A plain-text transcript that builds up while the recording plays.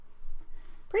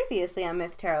Previously on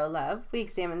Myth Tarot Love, we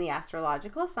examine the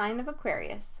astrological sign of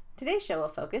Aquarius. Today's show will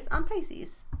focus on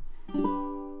Pisces.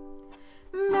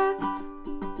 Myth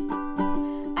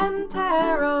and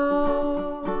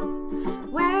tarot.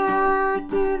 Where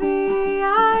do the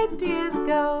ideas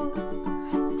go?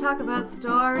 Let's talk about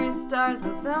stories, stars,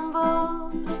 and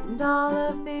symbols, and all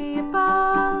of the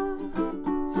above.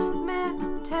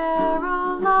 Myth,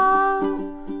 tarot, love.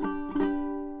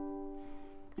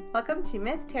 Welcome to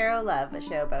Myth Tarot Love, a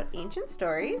show about ancient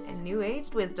stories And New Age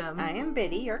wisdom. I am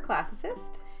Biddy, your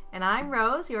classicist. And I'm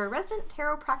Rose, your resident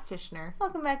tarot practitioner.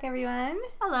 Welcome back, everyone.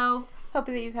 Hello. Hope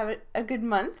that you've had a good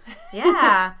month.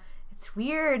 Yeah, it's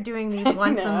weird doing these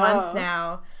once a know. month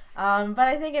now. But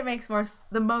I think it makes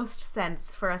the most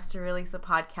sense for us to release a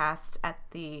podcast at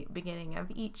the beginning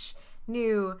of each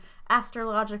new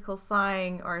astrological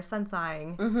sign or sun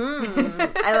sign.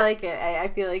 Mm-hmm. I like it. I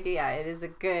feel like, it is a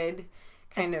good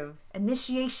kind of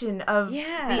initiation of the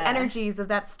energies of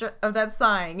that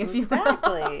sign, if you will.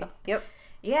 Exactly. Yep.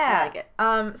 Yeah. I like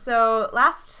it. So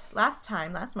last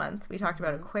month we talked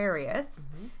about Aquarius,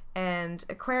 and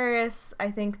Aquarius, I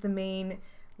think the main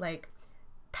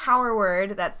power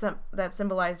word that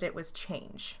symbolized it was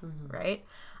change, right?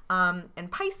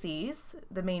 And Pisces,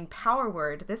 the main power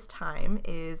word this time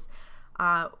is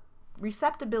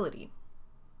receptibility.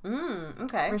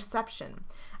 Okay. Reception.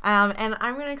 And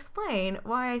I'm going to explain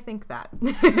why I think that.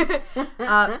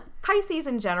 Pisces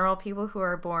in general, people who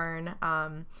are born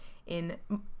in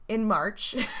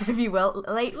March, if you will,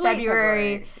 late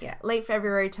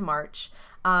February to March,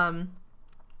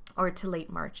 or to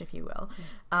late March, if you will.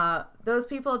 Those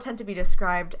people tend to be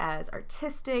described as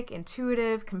artistic,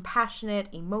 intuitive, compassionate,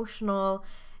 emotional,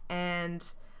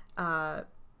 and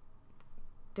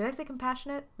did I say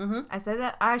compassionate? I said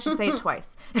that? I should say it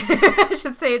twice. I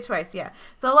should say it twice, yeah.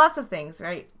 So lots of things,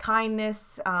 right?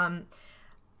 Kindness.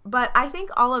 But I think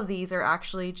all of these are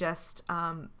actually just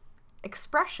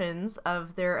expressions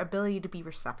of their ability to be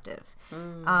receptive.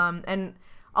 And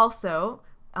also,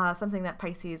 something that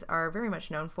Pisces are very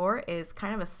much known for is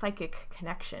kind of a psychic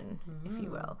connection, if you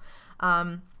will.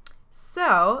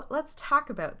 So let's talk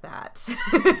about that.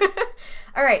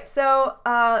 All right. So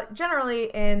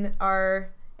generally in our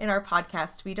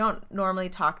podcast, we don't normally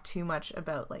talk too much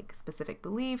about specific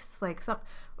beliefs. There's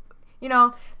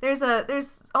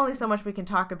only so much we can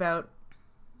talk about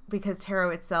because tarot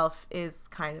itself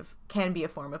can be a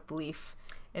form of belief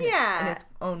in its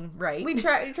own right. We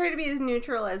try to be as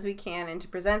neutral as we can and to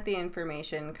present the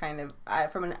information kind of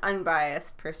from an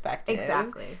unbiased perspective.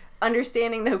 Exactly.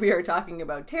 Understanding that we are talking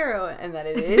about tarot and that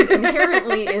it is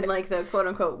inherently in the quote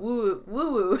unquote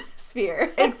woo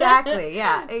sphere. Exactly.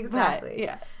 Yeah. Exactly.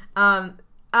 But,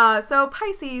 so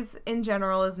Pisces in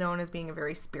general is known as being a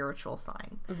very spiritual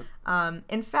sign.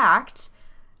 In fact,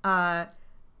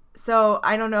 so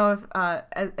I don't know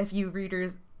if you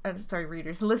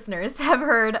listeners have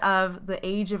heard of the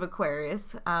Age of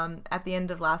Aquarius at the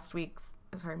end of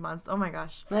months. Oh my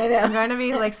gosh. I know. I'm going to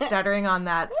be stuttering on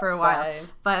that for a while. Fine.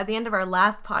 But at the end of our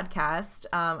last podcast,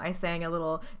 I sang a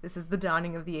little, this is the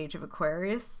dawning of the Age of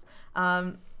Aquarius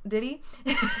ditty,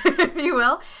 if you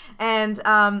will. And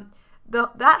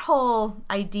that whole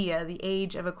idea, the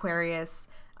Age of Aquarius,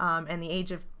 and the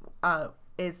age of,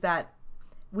 is that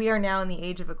we are now in the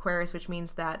Age of Aquarius, which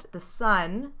means that the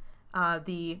sun,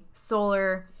 the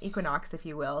solar equinox, if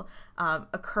you will,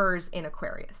 occurs in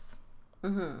Aquarius.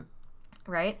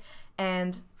 Right?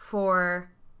 And before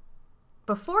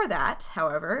that,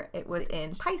 however, it was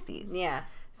in Pisces. Yeah.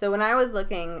 So when I was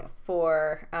looking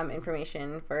for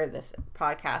information for this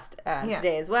podcast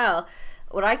today as well,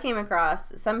 what I came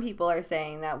across, some people are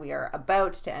saying that we are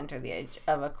about to enter the Age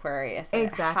of Aquarius. And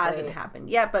Exactly. It hasn't happened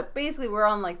yet, but basically we're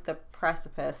on the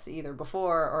precipice either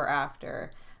before or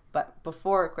after. But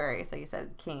before Aquarius, like you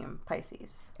said, came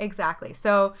Pisces. Exactly.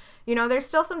 So, there's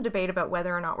still some debate about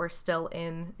whether or not we're still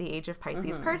in the Age of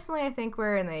Pisces. Personally, I think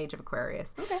we're in the Age of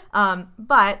Aquarius. Okay.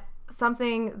 But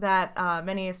something that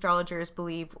many astrologers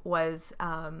believe was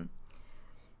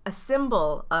a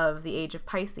symbol of the Age of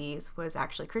Pisces was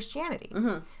actually Christianity.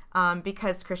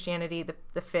 Because Christianity,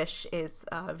 the fish is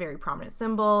a very prominent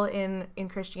symbol in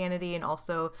Christianity, and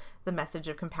also the message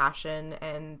of compassion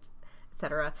and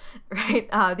etc. Right?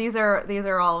 These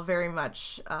are all very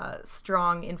much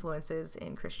strong influences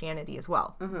in Christianity as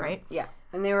well, right? Yeah,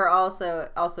 and they were also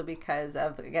because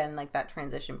of, again, that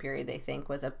transition period they think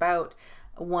was about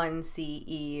 1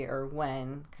 CE or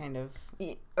when kind of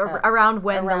around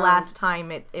the last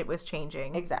time it was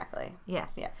changing. Exactly.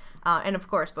 Yes. Yeah. And of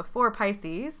course, before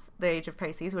Pisces, the Age of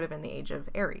Pisces would have been the Age of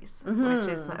Aries, which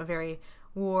is a very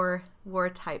war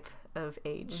type of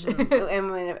age. And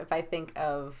if I think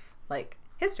of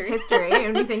history.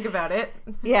 When you think about it.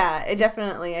 Yeah, it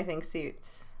definitely, I think,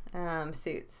 suits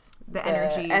the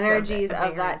energies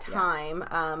of that time,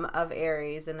 of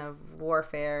Aries and of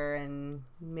warfare and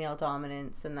male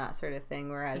dominance and that sort of thing.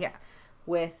 Whereas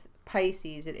with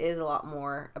Pisces, it is a lot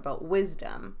more about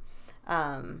wisdom.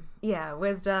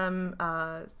 Wisdom,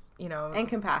 and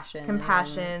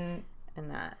compassion.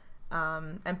 And that.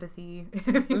 Empathy,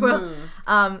 if you will.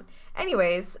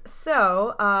 Anyways,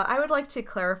 so I would like to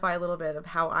clarify a little bit of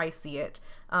how I see it.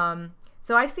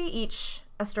 So I see each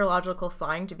astrological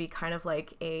sign to be kind of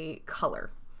like a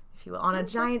color, if you will, on a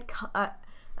giant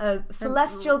a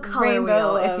celestial color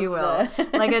wheel, if you will,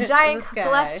 like a giant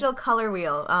celestial color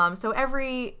wheel. So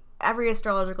every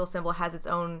astrological symbol has its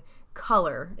own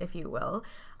color, if you will,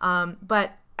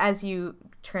 but as you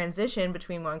transition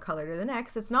between one color to the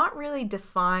next, it's not really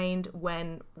defined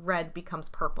when red becomes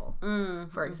purple,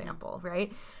 for example,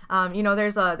 right?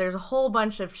 There's a whole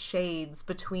bunch of shades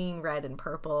between red and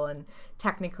purple, and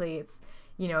technically it's,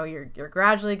 you're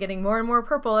gradually getting more and more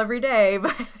purple every day,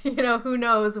 but who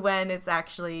knows when it's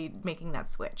actually making that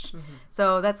switch.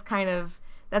 So that's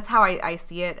how I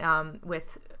see it,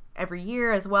 with every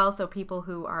year as well. So people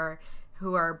who are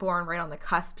born right on the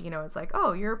cusp, it's like,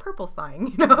 oh, you're a purple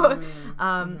sign,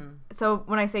 So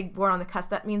when I say born on the cusp,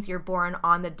 that means you're born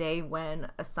on the day when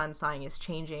a sun sign is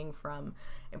changing from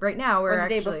right now. Or the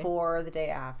day before, or the day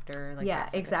after.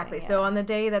 Exactly. So on the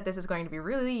day that this is going to be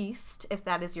released, if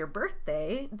that is your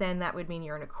birthday, then that would mean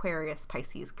you're an Aquarius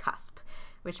Pisces cusp,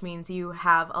 which means you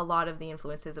have a lot of the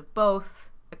influences of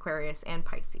both Aquarius and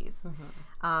Pisces.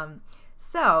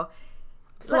 So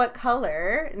what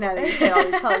color, now that you say all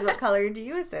these colors, what color do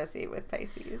you associate with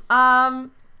Pisces?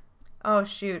 Oh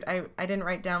shoot, I didn't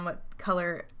write down what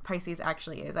color Pisces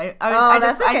actually is. I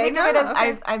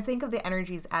think of the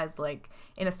energies as like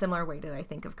in a similar way that I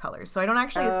think of colors. So I don't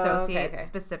actually associate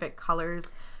specific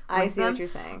colors. I see what you're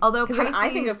saying. Although Pisces, when I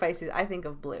think of Pisces, I think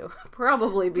of blue,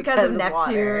 probably because of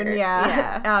Neptune. Water.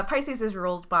 Yeah. Pisces is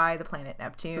ruled by the planet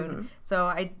Neptune, so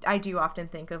I do often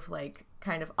think of like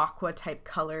kind of aqua type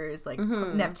colors, like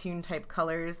Neptune type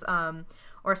colors,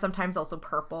 or sometimes also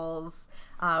purples.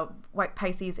 White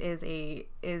Pisces is a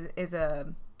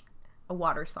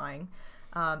water sign.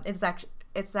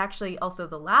 It's actually also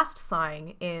the last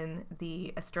sign in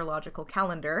the astrological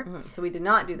calendar. So we did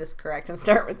not do this correct and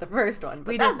start with the first one,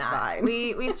 but that's fine.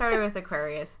 We started with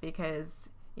Aquarius because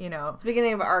it's the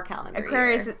beginning of our calendar.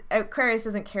 Aquarius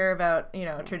doesn't care about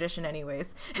tradition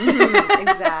anyways.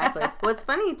 Exactly. What's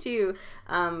funny too,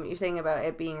 you're saying about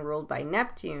it being ruled by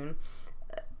Neptune,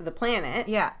 the planet.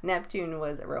 Yeah. Neptune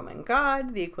was a Roman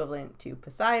god, the equivalent to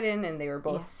Poseidon, and they were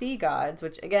both sea gods,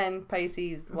 which again,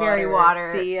 Pisces, very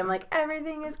water, sea. I'm like,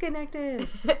 everything is connected.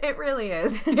 It really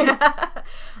is.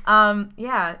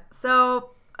 Yeah.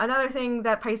 So another thing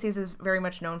that Pisces is very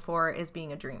much known for is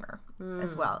being a dreamer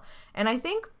as well. And I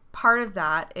think part of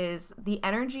that is the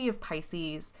energy of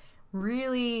Pisces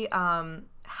really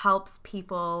helps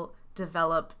people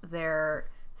develop their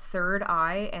third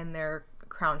eye and their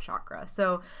crown chakra.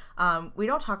 So we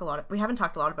haven't talked a lot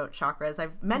about chakras.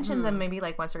 I've mentioned them maybe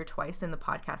like once or twice in the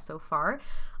podcast so far.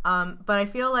 But I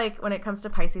feel like when it comes to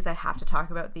Pisces, I have to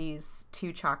talk about these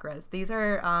two chakras. These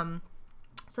are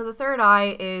so the third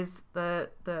eye is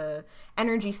the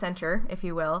energy center, if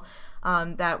you will,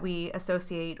 that we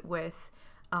associate with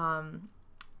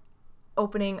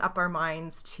opening up our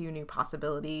minds to new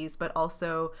possibilities, but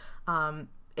also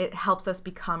it helps us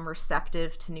become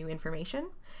receptive to new information.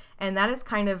 And that is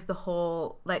kind of the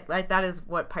whole, like that is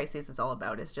what Pisces is all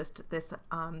about, is just this,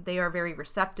 they are very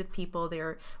receptive people,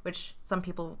 which some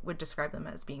people would describe them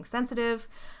as being sensitive,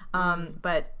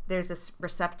 but there's this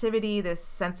receptivity, this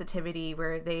sensitivity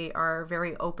where they are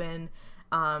very open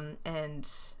and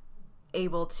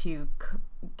able to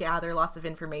gather lots of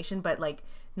information, but like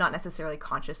not necessarily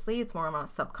consciously, it's more on a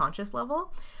subconscious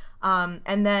level.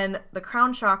 And then the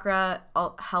crown chakra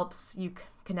helps you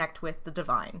connect with the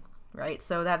divine. Right?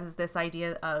 So that is this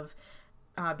idea of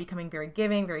becoming very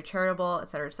giving, very charitable, et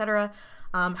cetera, et cetera.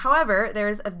 However,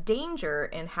 there's a danger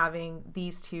in having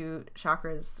these two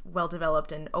chakras well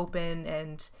developed and open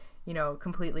and,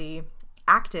 completely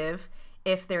active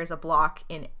if there's a block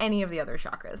in any of the other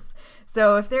chakras.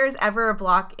 So if there's ever a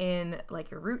block in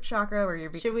like your root chakra or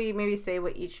your... Should we maybe say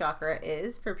what each chakra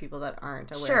is for people that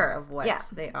aren't aware of what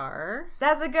they are?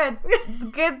 It's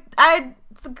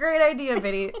a great idea,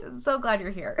 Biddy. So glad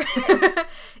you're here.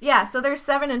 Yeah, so there's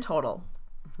 7 in total,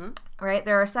 right?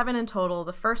 There are 7 in total.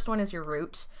 The first one is your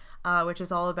root, which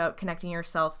is all about connecting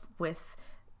yourself with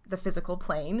the physical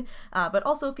plane, but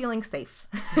also feeling safe.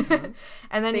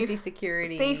 And then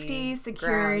safety,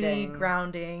 security,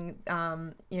 grounding.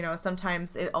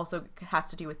 Sometimes it also has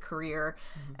to do with career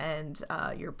and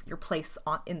your place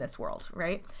in this world,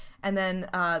 right? And then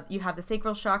you have the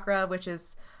sacral chakra, which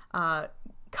is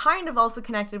kind of also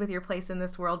connected with your place in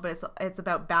this world, but it's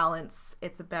about balance.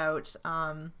 It's about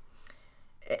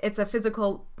it's a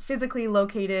physically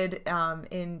located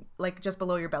in like just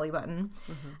below your belly button.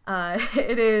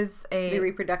 It is the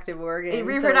reproductive organ.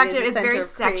 It's very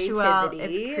sexual.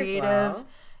 It's creative. Well.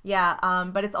 Yeah,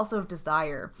 but it's also of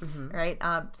desire, right?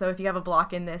 So if you have a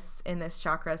block in this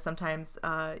chakra, sometimes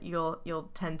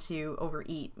you'll tend to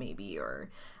overeat, maybe, or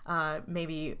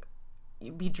maybe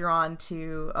be drawn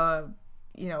to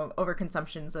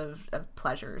overconsumptions of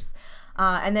pleasures.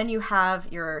 And then you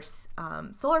have your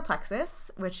solar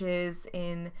plexus, which is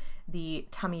in the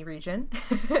tummy region.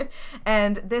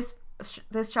 And this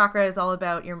chakra is all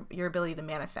about your ability to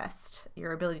manifest,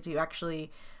 your ability to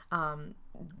actually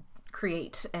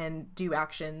create and do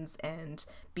actions and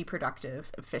be productive,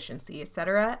 efficiency,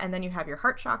 etc. And then you have your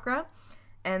heart chakra,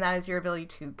 and that is your ability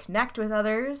to connect with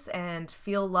others and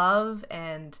feel love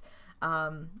and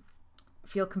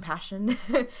feel compassion.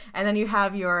 And then you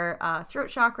have your throat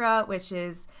chakra, which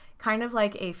is kind of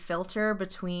like a filter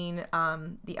between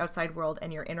the outside world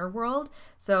and your inner world.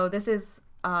 So this is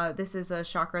a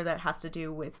chakra that has to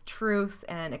do with truth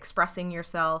and expressing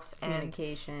yourself,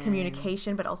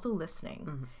 communication, but also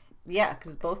listening. Yeah,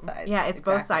 because both sides. Yeah, it's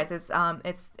both sides. It's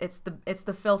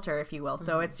the filter, if you will.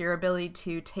 So it's your ability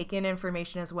to take in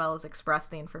information as well as express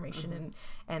the information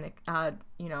and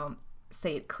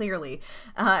say it clearly.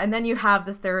 And then you have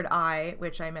the third eye,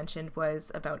 which I mentioned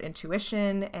was about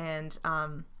intuition, and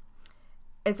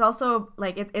it's also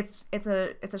like it's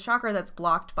a chakra that's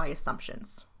blocked by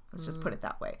assumptions. Let's just put it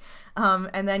that way.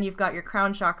 And then you've got your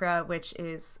crown chakra, which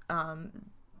is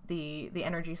the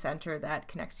energy center that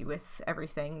connects you with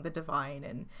everything, the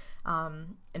divine,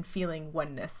 and feeling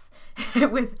oneness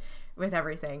with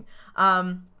everything.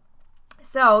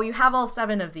 So you have all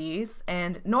 7 of these,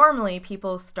 and normally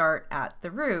people start at the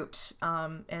root,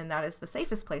 and that is the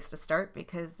safest place to start,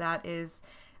 because that is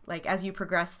like as you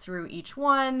progress through each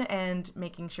one and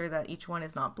making sure that each one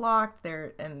is not blocked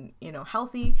there and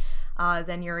healthy,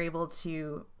 then you're able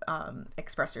to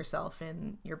express yourself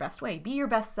in your best way, be your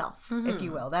best self, if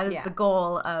you will. That is the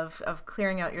goal of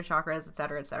clearing out your chakras,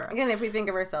 etc., etc. Again, if we think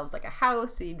of ourselves like a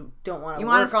house, you don't want to. You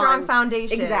want a strong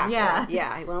foundation. Exactly.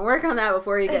 Yeah. You want to work on that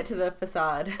before you get to the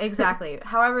facade. Exactly.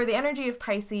 However, the energy of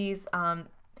Pisces,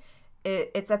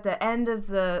 it's at the end of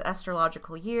the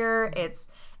astrological year. It's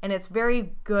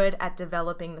very good at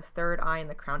developing the third eye and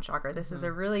the crown chakra. This is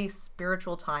a really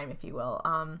spiritual time, if you will.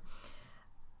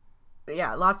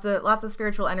 Lots of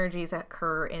spiritual energies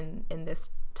occur in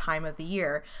this time of the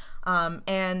year.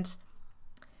 And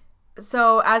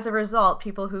so as a result,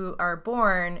 people who are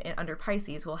born under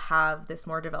Pisces will have this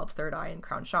more developed third eye and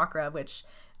crown chakra, which,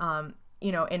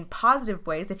 in positive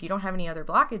ways, if you don't have any other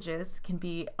blockages, can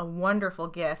be a wonderful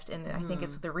gift. And I think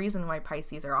it's the reason why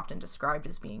Pisces are often described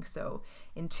as being so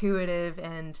intuitive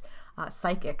and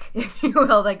psychic, if you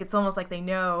will. Like, it's almost like they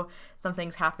know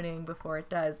something's happening before it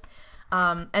does.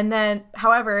 And then,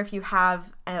 however, if you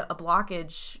have a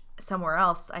blockage somewhere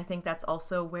else, I think that's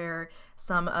also where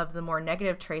some of the more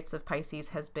negative traits of Pisces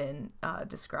has been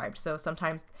described. So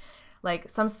sometimes, like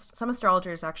some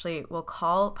astrologers actually will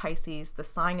call Pisces the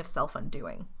sign of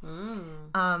self-undoing.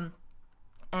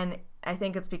 And I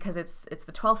think it's because it's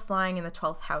the 12th sign in the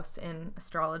 12th house in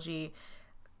astrology.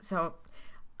 So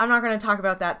I'm not going to talk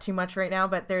about that too much right now,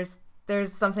 but there's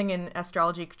something in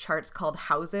astrology charts called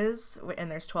houses,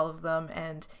 and there's 12 of them,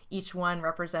 and each one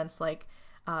represents like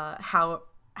how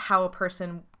a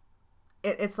person.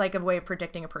 It's like a way of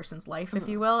predicting a person's life, if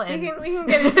you will. And we can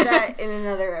get into that in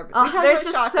another episode. There's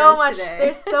just so much. Today.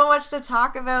 There's so much to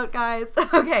talk about, guys.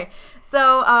 Okay,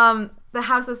 so the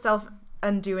house of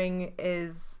self-undoing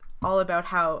is all about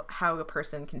how a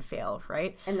person can fail,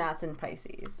 right? And that's in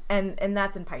Pisces. And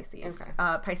that's in Pisces.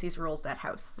 Okay. Pisces rules that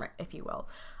house, right, if you will.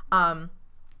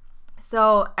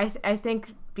 So I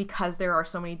think because there are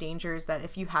so many dangers that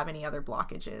if you have any other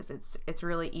blockages, it's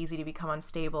really easy to become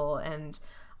unstable and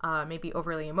maybe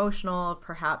overly emotional,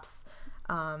 perhaps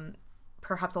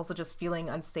also just feeling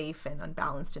unsafe and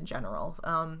unbalanced in general.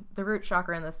 The root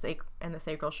chakra and the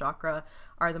sacral chakra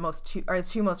are the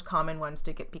two most common ones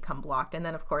to become blocked, and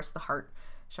then of course the heart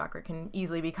chakra can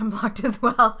easily become blocked as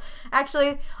well.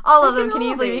 Actually, all of them can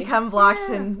easily become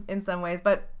blocked in some ways,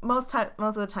 but most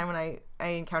of the time when I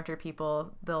encounter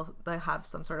people, they'll have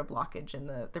some sort of blockage in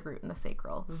the root and the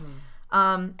sacral.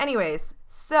 Anyways,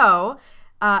 so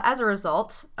as a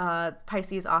result,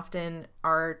 Pisces often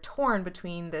are torn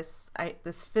between this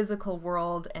physical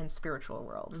world and spiritual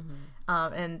world.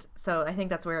 And so I think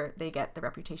that's where they get the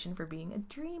reputation for being a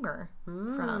dreamer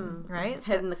from, right?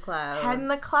 Head in the clouds. Head in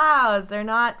the clouds. They're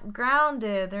not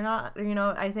grounded. They're not,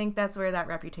 I think that's where that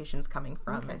reputation's coming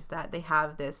from, is that they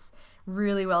have this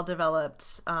really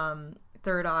well-developed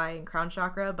third eye and crown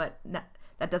chakra, but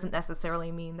that doesn't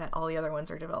necessarily mean that all the other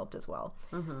ones are developed as well,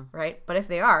 right? But if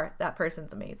they are, that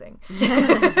person's amazing.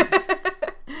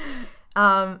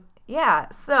 And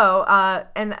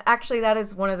actually that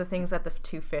is one of the things that the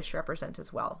two fish represent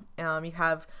as well. You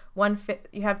have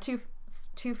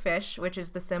two fish, which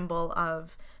is the symbol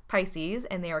of Pisces,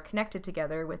 and they are connected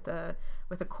together with a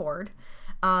cord.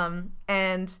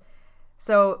 And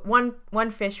so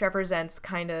one fish represents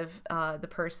kind of the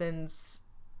person's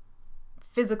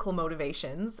physical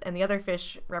motivations, and the other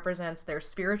fish represents their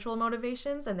spiritual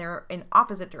motivations, and they're in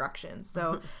opposite directions.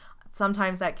 So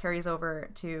sometimes that carries over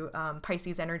to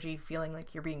Pisces energy, feeling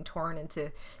like you're being torn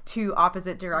into two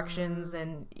opposite directions,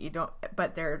 and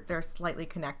but they're slightly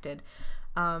connected.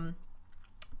 So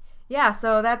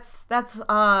that's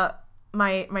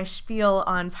my spiel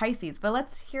on Pisces. But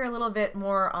let's hear a little bit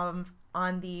more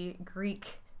on the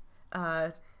Greek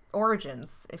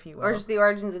origins, if you will, or just the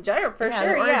origins in general, for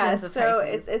sure. Yeah, so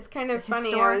it's kind of funny.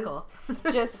 Historical. I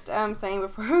was just saying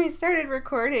before we started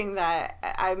recording that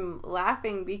I'm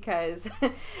laughing because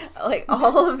like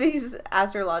all of these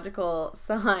astrological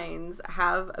signs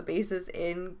have a basis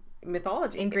in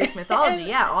mythology, in Greek mythology.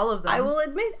 Yeah, all of them. I will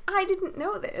admit I didn't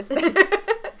know this.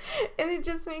 And it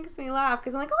just makes me laugh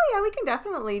because I'm like, oh yeah, we can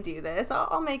definitely do this.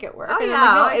 I'll make it work. Oh, and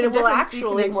yeah, like, no, it will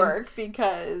actually work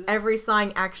because every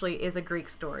sign actually is a Greek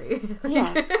story.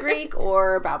 Yes, Greek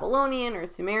or Babylonian or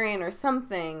Sumerian or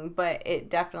something, but it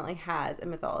definitely has a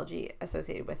mythology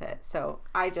associated with it. So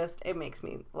it makes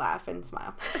me laugh and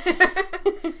smile.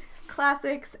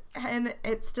 Classics, and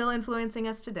it's still influencing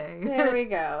us today. There we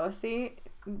go. See?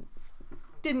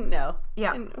 Didn't know.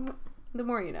 Yeah. And the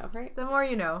more you know, right? The more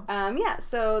you know.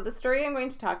 So the story I'm going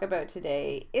to talk about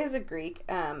today is a Greek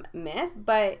myth,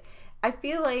 but I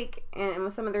feel like, and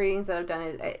with some of the readings that I've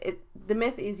done, the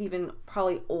myth is even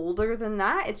probably older than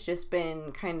that. It's just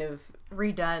been kind of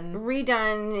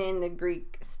redone in the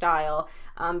Greek style,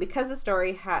 because the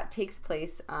story takes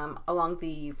place along the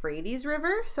Euphrates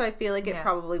River. So I feel like it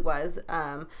probably was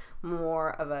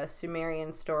more of a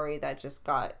Sumerian story that just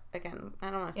got, again,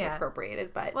 I don't want to say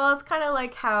appropriated, but well, it's kind of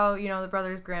like how the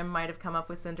Brothers Grimm might have come up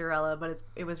with Cinderella, but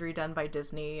it was redone by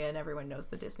Disney, and everyone knows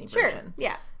the Disney version.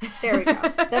 Yeah, there we go.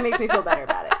 That makes me feel better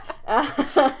about it.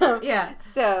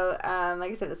 So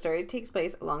like I said, the story takes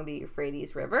place along the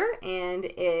Euphrates River, and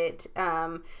it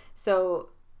so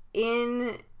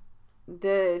in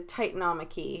the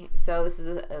Titanomachy, so this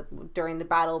is during the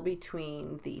battle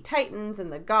between the Titans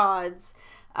and the gods.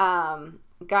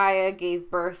 Gaia gave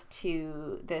birth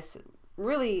to this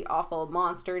really awful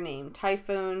monster named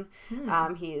Typhoon.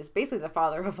 He is basically the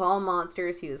father of all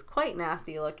monsters. He was quite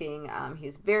nasty looking. He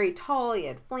was very tall. He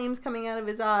had flames coming out of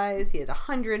his eyes. He had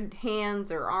 100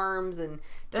 hands or arms, and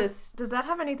does that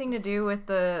have anything to do with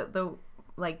the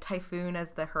like Typhoon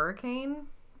as the hurricane?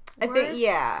 I think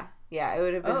yeah, it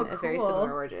would have been a very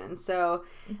similar origin. So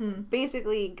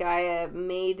basically Gaia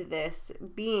made this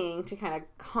being to kind of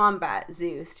combat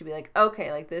Zeus, to be like,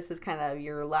 okay, like this is kind of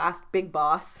your last big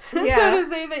boss, so to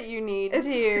say, that you need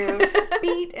to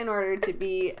beat in order to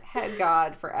be head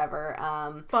god forever.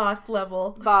 Boss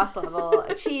level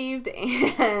achieved.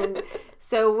 And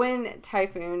so when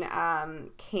Typhoon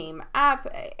came up,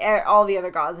 all the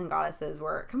other gods and goddesses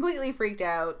were completely freaked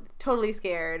out, totally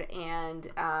scared,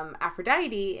 and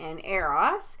Aphrodite and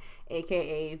Eros,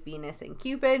 aka Venus and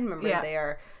Cupid, remember they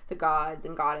are the gods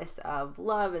and goddess of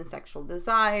love and sexual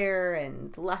desire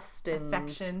and lust and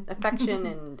affection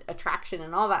and attraction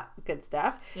and all that good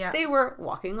stuff. They were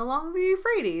walking along the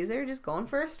Euphrates. They were just going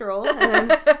for a stroll, and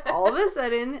then all of a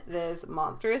sudden this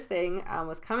monstrous thing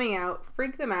was coming out,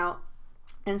 freaked them out.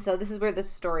 And so this is where the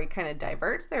story kind of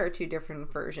diverts. There are two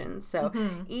different versions. So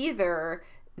either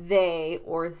they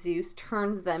or Zeus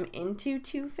turns them into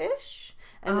two fish,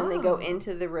 and then they go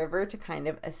into the river to kind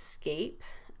of escape,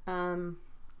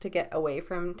 to get away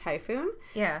from Typhoon.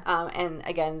 And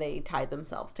again, they tie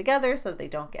themselves together so they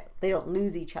don't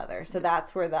lose each other. So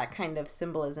that's where that kind of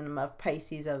symbolism of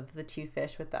Pisces, of the two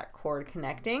fish with that cord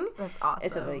connecting. That's awesome.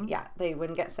 So they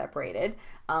wouldn't get separated.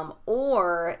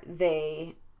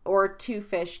 Or two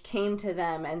fish came to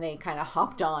them and they kind of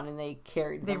hopped on and they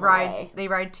carried them away. They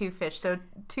ride two fish. So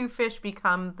two fish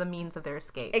become the means of their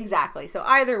escape. Exactly. So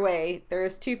either way,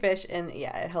 there's two fish, and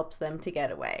it helps them to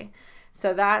get away.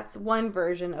 So that's one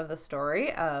version of the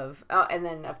story of, and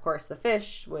then of course the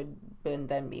fish would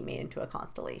then be made into a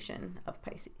constellation of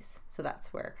Pisces. So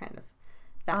that's where kind of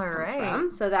that comes from.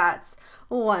 So that's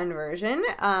one version,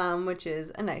 which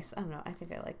is a nice, I don't know, I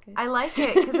think I like it. I like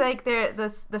it because like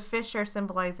the fish are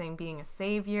symbolizing being a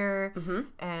savior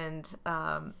and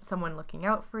someone looking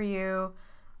out for you.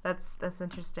 That's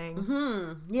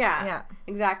interesting. Yeah,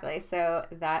 exactly. So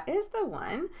that is the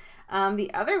one.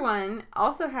 The other one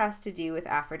also has to do with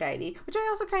Aphrodite, which I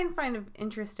also kind of find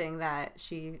interesting that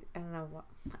she, I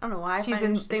don't know why she's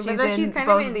interesting, but that she's kind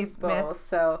of in these both. Myths.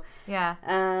 So yeah.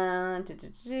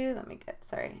 Let me get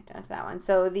down to that one.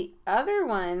 So the other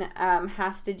one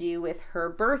has to do with her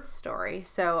birth story.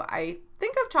 So I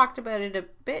think I've talked about it a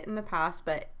bit in the past,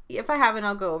 but if I haven't,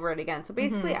 I'll go over it again. So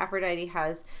basically, Aphrodite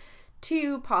has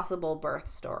two possible birth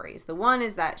stories. The one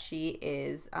is that she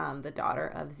is the daughter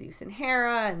of Zeus and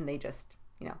Hera, and they just,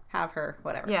 have her,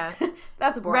 whatever. Yeah.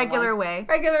 That's a boring Regular one. way.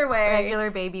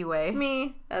 Regular baby way. To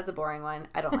me, that's a boring one.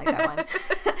 I don't like that one.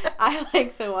 I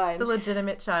like the one. The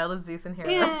legitimate child of Zeus and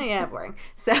Hera. Yeah, boring.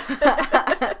 So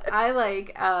I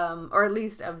like, or at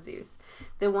least of Zeus.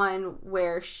 The one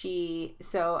where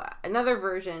so another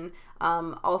version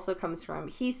also comes from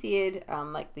Hesiod,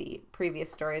 like the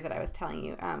previous story that I was telling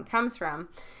you comes from.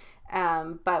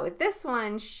 But with this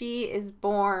one, she is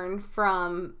born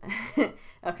from...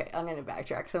 Okay, I'm going to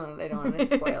backtrack so I don't want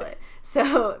to spoil it.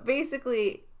 So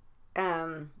basically,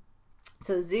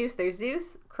 so Zeus, there's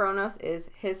Zeus, Kronos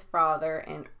is his father,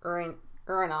 and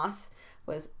Uranus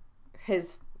was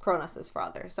Kronos'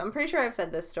 father. So I'm pretty sure I've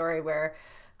said this story where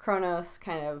Kronos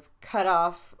kind of cut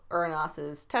off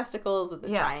Uranus' testicles with a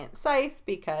giant scythe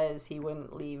because he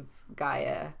wouldn't leave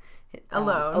Gaia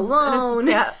alone.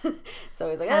 Yeah. So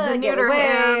he's like, I'm going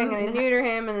to neuter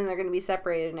him, and then they're going to be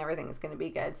separated and everything is going to be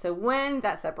good. So when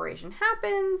that separation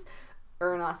happens,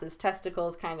 Uranus'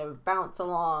 testicles kind of bounce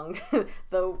along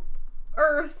the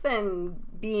earth,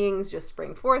 and beings just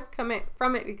spring forth from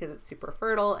it because it's super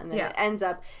fertile, and then it ends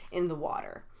up in the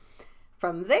water.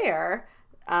 From there,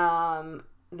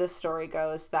 the story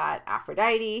goes that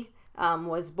Aphrodite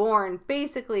was born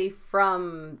basically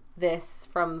from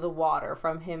the water,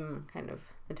 from him kind of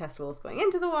the testicles going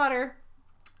into the water.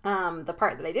 The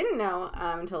part that I didn't know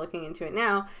until looking into it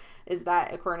now is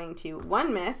that according to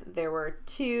one myth, there were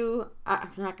two,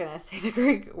 I'm not going to say the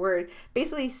Greek word,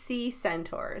 basically sea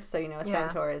centaurs. So, a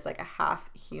centaur is like a half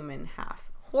human,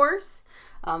 half horse.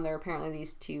 There are apparently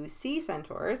these two sea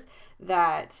centaurs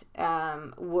that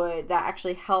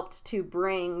actually helped to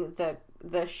bring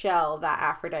the shell that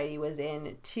Aphrodite was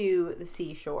in to the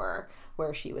seashore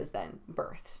where she was then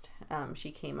birthed.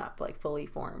 She came up like fully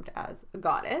formed as a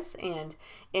goddess, and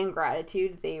in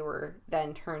gratitude they were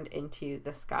then turned into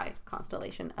the sky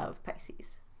constellation of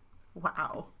Pisces.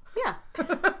 Wow. Yeah.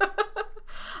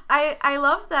 I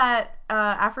love that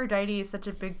Aphrodite is such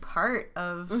a big part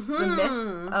of the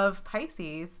myth of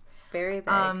Pisces. Very big.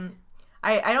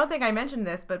 I don't think I mentioned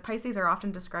this, but Pisces are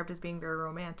often described as being very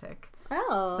romantic.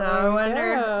 Oh, so I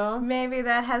wonder if maybe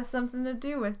that has something to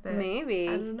do with it. Maybe.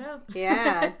 I don't know.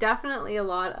 Yeah, definitely a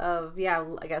lot of,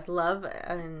 I guess love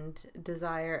and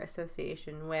desire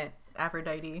association with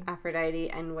Aphrodite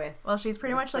and with... Well, she's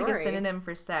pretty much like a synonym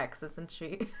for sex, isn't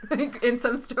she? In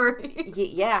some stories.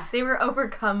 Yeah. They were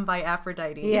overcome by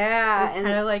Aphrodite. Yeah. It's kind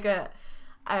of like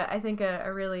I think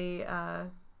a really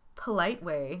polite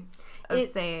way of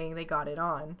saying they got it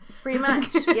on. Pretty much,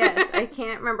 yes. I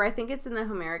can't remember. I think it's in the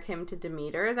Homeric hymn to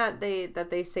Demeter that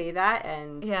they say that,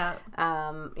 and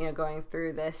going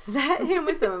through that hymn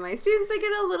with some of my students, they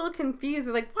get a little confused.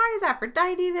 They're like, why is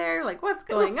Aphrodite there? Like, what's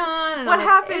going on? And what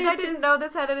happened? I didn't know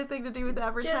this had anything to do with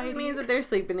Aphrodite. Just means that they're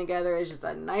sleeping together. It's just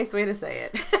a nice way to say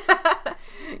it.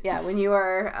 Yeah, when you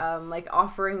are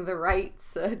offering the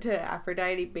rites to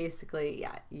Aphrodite, basically,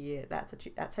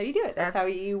 that's how you do it. That's how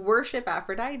you worship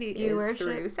Aphrodite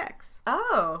through sex.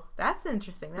 Oh, that's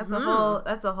interesting. That's a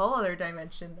whole other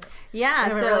dimension. We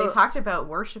haven't really talked about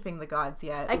worshiping the gods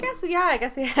yet. I guess we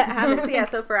haven't.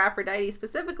 So for Aphrodite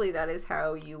specifically, that is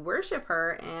how you worship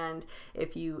her. And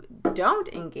if you don't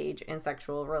engage in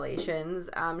sexual relations,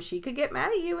 she could get mad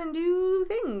at you and do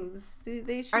things.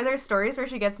 Are there stories where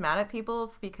she gets mad at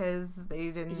people because they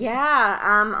didn't?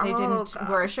 Yeah, they didn't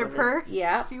worship her.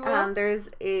 Yeah, if you will. There's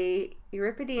a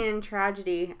Euripidean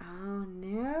tragedy. Oh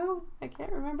no, I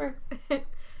can't remember.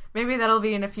 Maybe that'll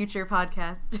be in a future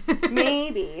podcast.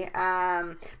 Maybe.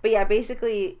 But yeah,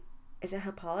 basically, is it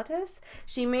Hippolytus?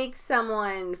 She makes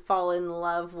someone fall in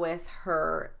love with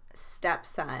her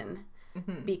stepson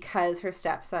because her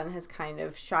stepson has kind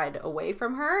of shied away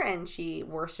from her, and she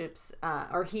worships,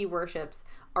 he worships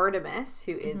Artemis,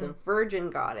 who is a virgin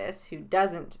goddess who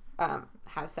doesn't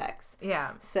have sex.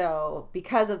 Yeah. So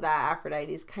because of that,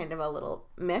 Aphrodite's kind of a little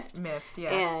miffed, yeah.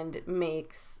 And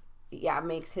makes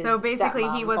his so basically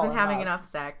he wasn't having love. Enough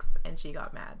sex, and she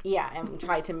got mad. Yeah, and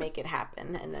tried to make it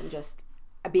happen, and then just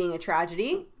being a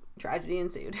tragedy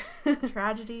ensued.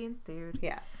 Tragedy ensued.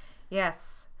 Yeah.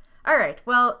 Yes. All right.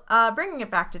 Well, bringing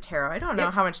it back to tarot, I don't know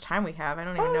how much time we have. I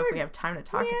don't even know if we have time to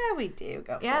talk. Yeah, we do.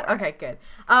 Go. Yeah. For it. Okay. Good.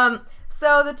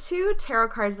 So the two tarot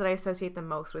cards that I associate the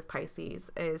most with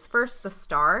Pisces is first the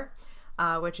Star,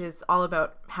 which is all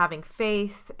about having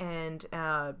faith and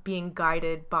being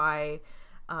guided by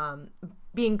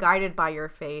your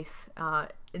faith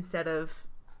instead of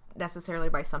necessarily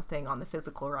by something on the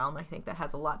physical realm. I think that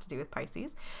has a lot to do with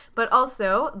Pisces. But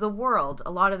also the World.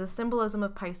 A lot of the symbolism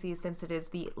of Pisces, since it is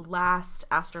the last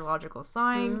astrological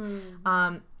sign,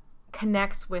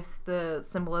 connects with the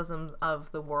symbolism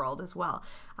of the World as well,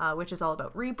 which is all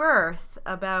about rebirth,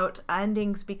 about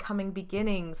endings becoming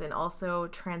beginnings, and also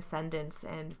transcendence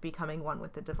and becoming one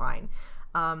with the divine.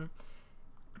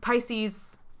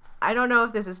 Pisces, I don't know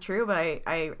if this is true, but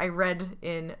I read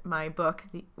in my book,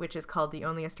 which is called The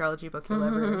Only Astrology Book You'll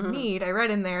Ever Need, I read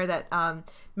in there that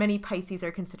many Pisces are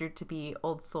considered to be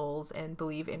old souls and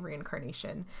believe in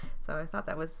reincarnation. So I thought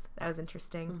that was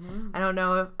interesting. I don't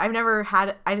know if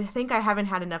I think I haven't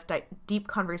had enough deep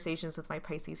conversations with my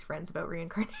Pisces friends about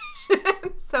reincarnation.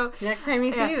 So next time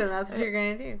you see them, that's what you're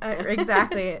going to do.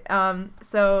 Exactly.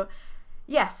 So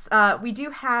yes, we do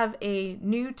have a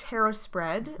new tarot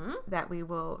spread that we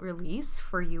will release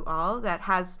for you all that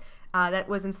has that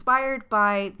was inspired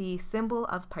by the symbol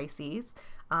of Pisces.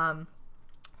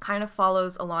 Kind of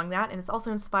follows along that, and it's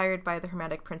also inspired by the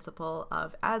Hermetic principle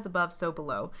of as above, so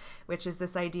below, which is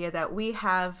this idea that we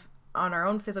have on our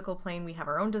own physical plane, we have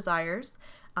our own desires,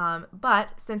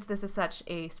 but since this is such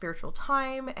a spiritual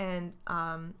time, and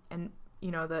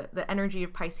you know the energy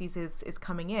of Pisces is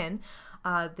coming in,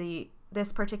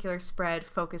 this particular spread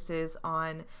focuses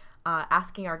on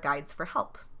asking our guides for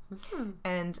help.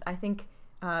 And I think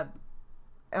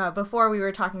before we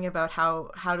were talking about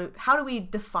how do we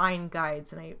define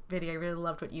guides, and Biddy, I really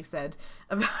loved what you said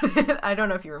about it. I don't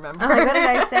know if you remember. What did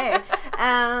I say?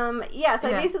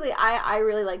 So basically I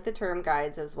really like the term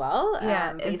guides as well.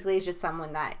 Basically it's just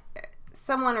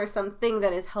someone or something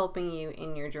that is helping you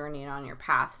in your journey and on your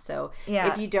path. So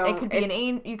if you don't, it could be an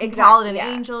angel. You can call it an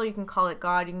angel. You can call it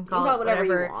God. You can call it whatever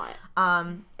you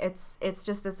want. It's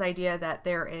just this idea that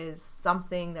there is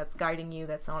something that's guiding you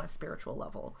that's on a spiritual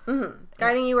level,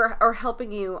 guiding you or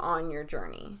helping you on your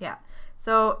journey. Yeah.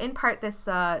 So in part,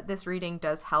 this reading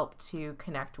does help to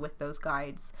connect with those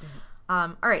guides.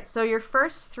 All right, so your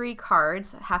first three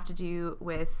cards have to do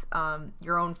with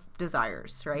your own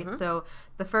desires, right? So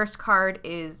the first card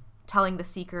is telling the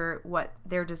seeker what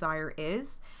their desire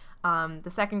is. The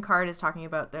second card is talking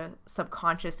about the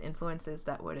subconscious influences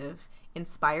that would have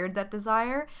inspired that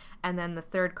desire. And then the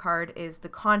third card is the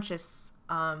conscious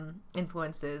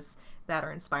influences that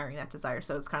are inspiring that desire.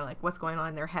 So it's kind of like what's going on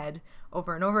in their head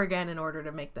over and over again in order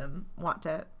to make them want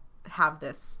to have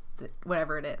this,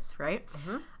 whatever it is, right?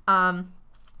 And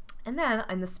then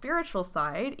on the spiritual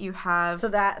side, you have so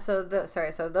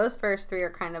those first three are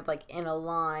kind of like in a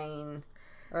line,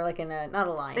 or like in a not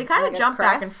a line. They kind of jump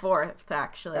back and forth.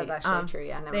 Actually, that's actually true.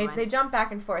 Yeah, never mind. They jump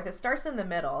back and forth. It starts in the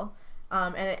middle,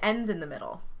 and it ends in the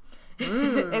middle.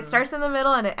 It starts in the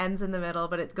middle and it ends in the middle,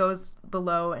 but it goes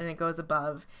below and it goes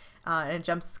above, and it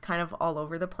jumps kind of all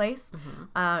over the place.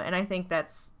 And I think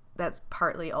that's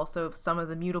partly also some of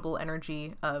the mutable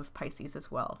energy of Pisces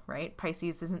as well, right?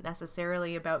 Pisces isn't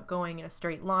necessarily about going in a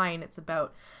straight line. It's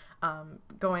about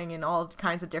going in all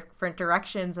kinds of different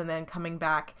directions and then coming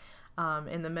back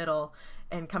in the middle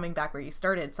and coming back where you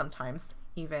started sometimes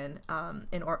even,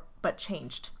 but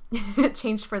changed.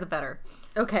 Changed for the better.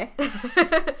 Okay.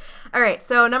 All right,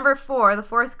 so number 4, the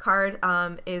fourth card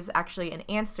is actually an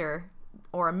answer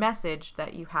or a message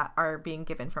that you are being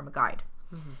given from a guide.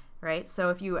 Right? So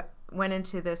if you went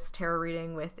into this tarot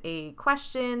reading with a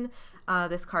question,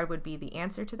 this card would be the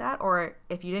answer to that. Or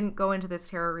if you didn't go into this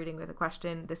tarot reading with a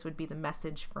question, this would be the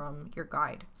message from your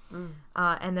guide.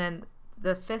 And then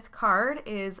the fifth card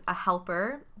is a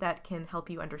helper that can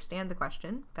help you understand the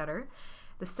question better.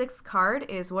 The sixth card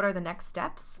is what are the next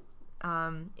steps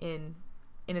in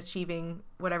achieving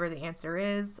whatever the answer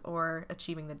is, or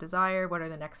achieving the desire. What are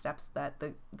the next steps that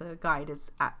the guide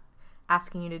is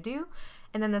asking you to do?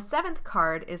 And then the seventh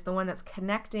card is the one that's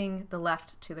connecting the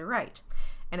left to the right.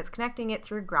 And it's connecting it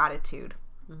through gratitude.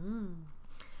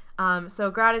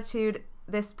 So gratitude,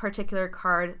 this particular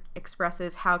card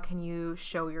expresses how can you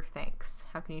show your thanks?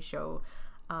 How can you show...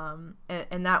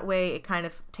 and that way it kind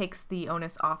of takes the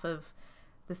onus off of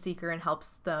the seeker and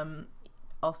helps them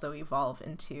also evolve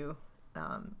into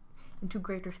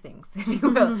greater things, if you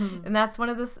will. And that's one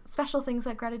of the special things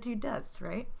that gratitude does,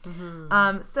 right?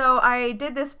 So I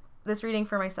did this reading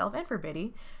for myself and for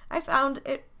Biddy. I found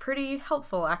it pretty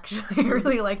helpful, actually. I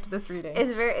really liked this reading.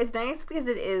 It's nice because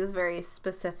it is very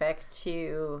specific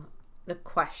to the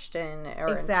question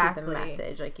or to the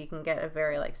message. Like, you can get a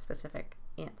very like specific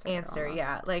answer.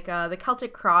 Yeah. Like the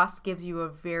Celtic cross gives you a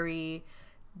very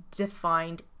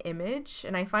defined image,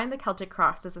 and I find the Celtic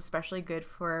cross is especially good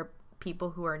for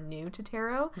people who are new to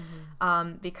tarot,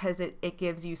 because it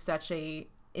gives you such a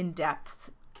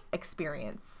in-depth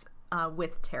experience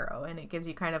with tarot, and it gives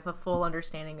you kind of a full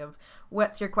understanding of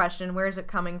what's your question, where is it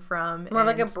coming from, more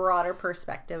like a broader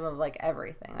perspective of like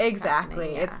everything that's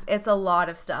exactly. Yeah. It's a lot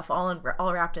of stuff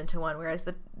all wrapped into one, whereas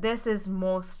this is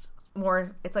more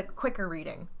it's like a quicker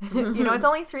reading. You know, it's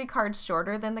only 3 cards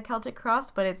shorter than the Celtic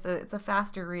cross, but it's a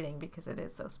faster reading because it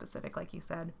is so specific, like you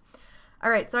said. All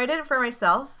right, so I did it for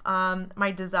myself.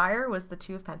 My desire was the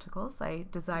 2 of Pentacles. I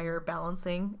desire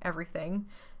balancing everything.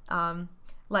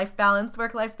 Life balance,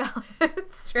 work-life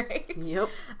balance, right? Yep.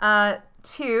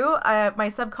 2, my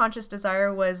subconscious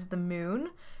desire was the moon,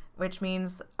 which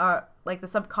means like the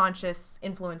subconscious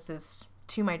influences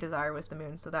to my desire was the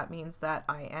moon. So that means that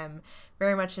I am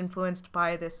very much influenced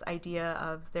by this idea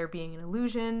of there being an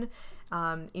illusion.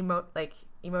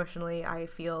 Emotionally, I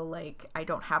feel like I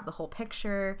don't have the whole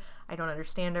picture. I don't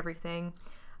understand everything.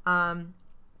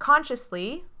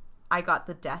 Consciously, I got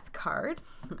the Death card.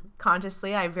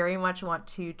 Consciously, I very much want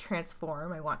to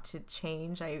transform. I want to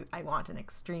change. I want an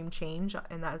extreme change,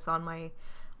 and that's on my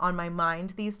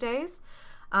mind these days.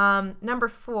 Number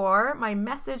 4, my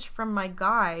message from my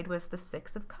guide was the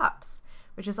 6 of Cups,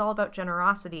 which is all about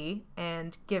generosity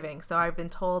and giving. So I've been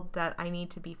told that I need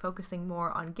to be focusing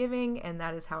more on giving, and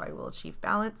that is how I will achieve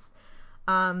balance.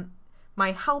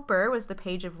 My helper was the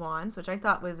Page of Wands, which I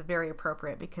thought was very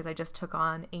appropriate because I just took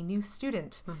on a new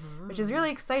student, which is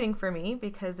really exciting for me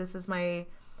because this is my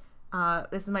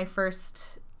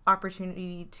first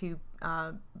opportunity to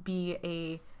be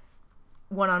a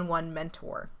one-on-one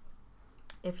mentor,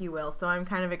 if you will. So I'm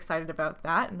kind of excited about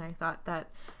that, and I thought that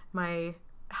my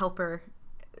helper,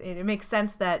 it makes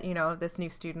sense that, you know, this new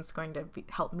student's going to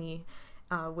help me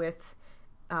with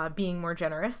being more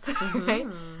generous, right?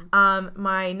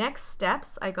 My next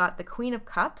steps, I got the Queen of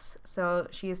Cups. So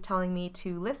she is telling me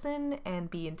to listen and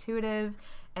be intuitive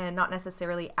and not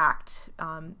necessarily act,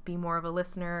 be more of a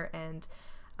listener and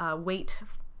wait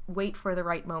for the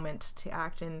right moment to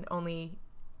act, and only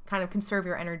kind of conserve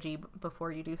your energy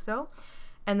before you do so.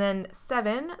 And then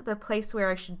 7, the place where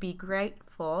I should be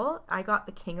grateful, I got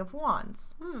the King of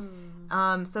Wands.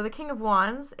 So the King of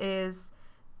Wands is,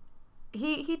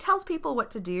 he tells people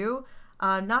what to do,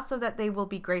 not so that they will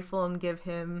be grateful and give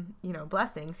him, you know,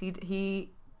 blessings. He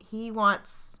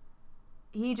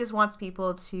just wants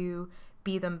people to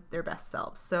be their best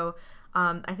selves. So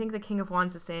I think the King of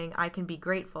Wands is saying I can be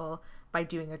grateful by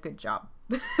doing a good job.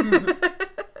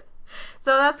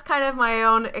 So that's kind of my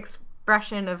own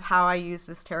expression of how I use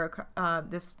this tarot,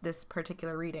 this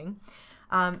particular reading.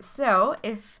 So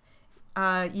if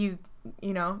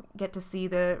you know, get to see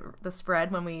the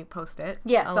spread when we post it.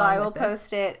 Yeah, so I will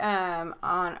post it on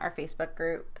our Facebook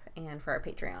group and for our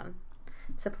Patreon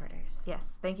supporters.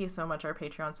 Yes, thank you so much, our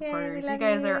Patreon supporters. You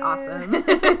guys are awesome.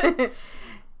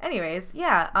 Anyways,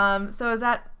 yeah. So is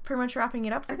that pretty much wrapping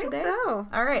it up for today? I think so.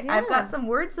 All right, yeah. I've got some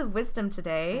words of wisdom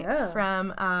today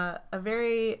from a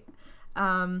very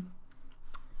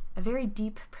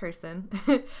deep person,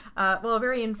 a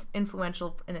very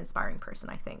influential and inspiring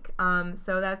person, I think.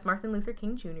 So that's Martin Luther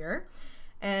King Jr.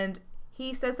 And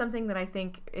he says something that I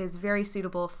think is very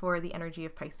suitable for the energy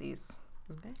of Pisces.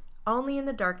 Okay. Only in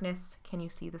the darkness can you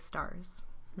see the stars.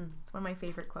 It's one of my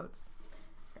favorite quotes.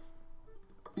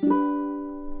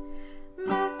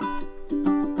 Myth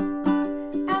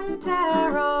and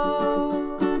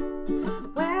tarot.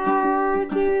 Where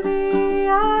do the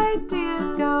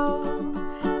ideas go?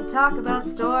 Talk about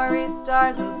stories,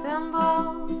 stars, and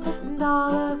symbols, and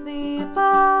all of the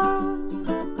above.